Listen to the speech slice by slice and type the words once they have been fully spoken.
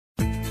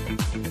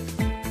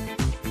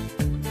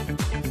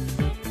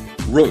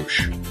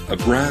Roche, a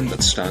brand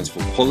that stands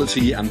for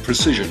quality and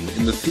precision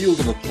in the field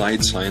of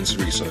applied science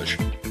research,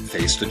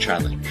 faced a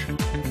challenge.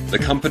 The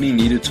company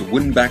needed to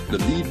win back the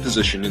lead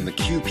position in the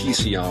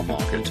qPCR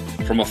market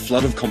from a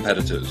flood of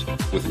competitors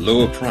with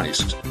lower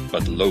priced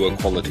but lower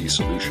quality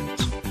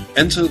solutions.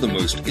 Enter the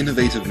most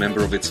innovative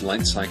member of its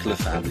LightCycler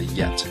family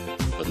yet,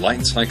 the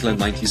LightCycler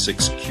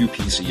 96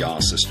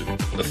 qPCR system.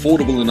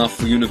 Affordable enough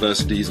for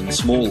universities and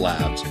small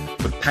labs,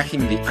 but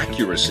packing the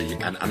accuracy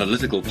and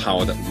analytical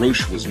power that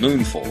Roche was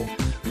known for,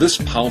 this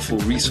powerful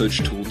research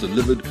tool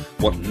delivered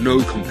what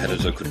no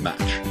competitor could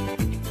match.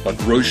 But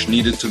Roche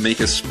needed to make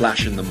a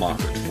splash in the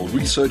market for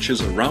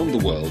researchers around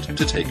the world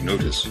to take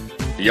notice.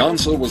 The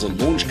answer was a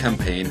launch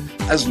campaign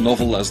as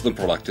novel as the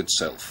product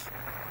itself.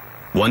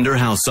 Wonder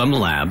how some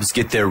labs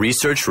get their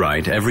research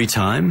right every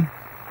time?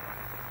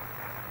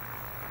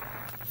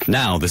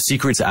 Now the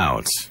secret's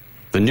out.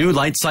 The new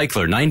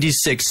LightCycler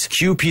 96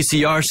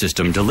 qPCR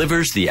system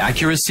delivers the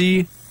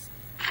accuracy,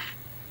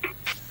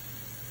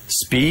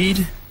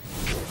 speed,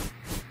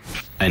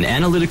 and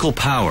analytical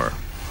power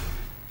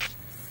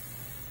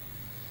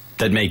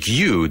that make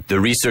you the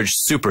research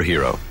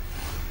superhero.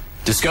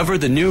 Discover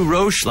the new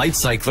Roche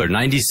LightCycler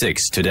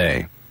 96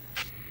 today.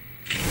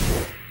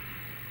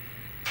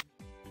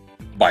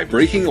 By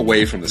breaking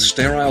away from the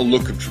sterile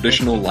look of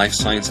traditional life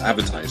science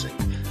advertising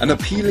and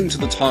appealing to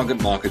the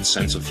target market's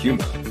sense of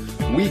humor,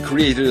 we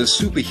created a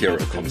superhero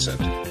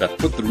concept that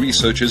put the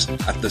researchers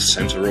at the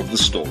center of the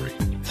story,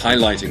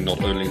 highlighting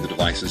not only the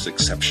device's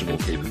exceptional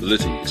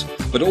capabilities,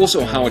 but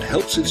also how it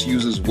helps its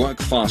users work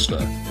faster,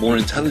 more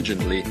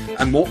intelligently,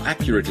 and more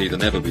accurately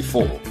than ever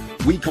before.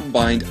 We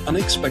combined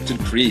unexpected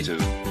creative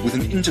with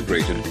an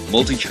integrated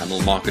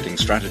multi-channel marketing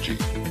strategy.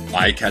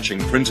 Eye-catching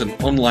print and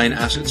online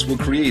assets were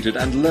created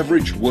and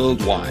leveraged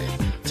worldwide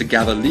to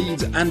gather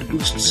leads and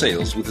boost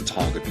sales with the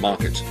target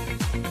market.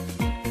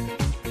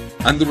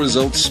 And the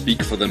results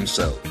speak for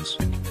themselves.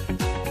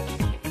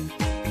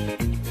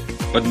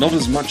 But not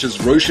as much as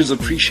Roche's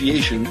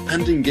appreciation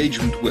and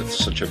engagement with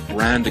such a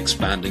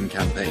brand-expanding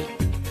campaign.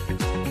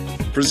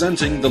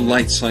 Presenting the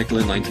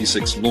LightCycler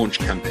 96 launch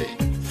campaign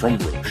from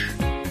Roche.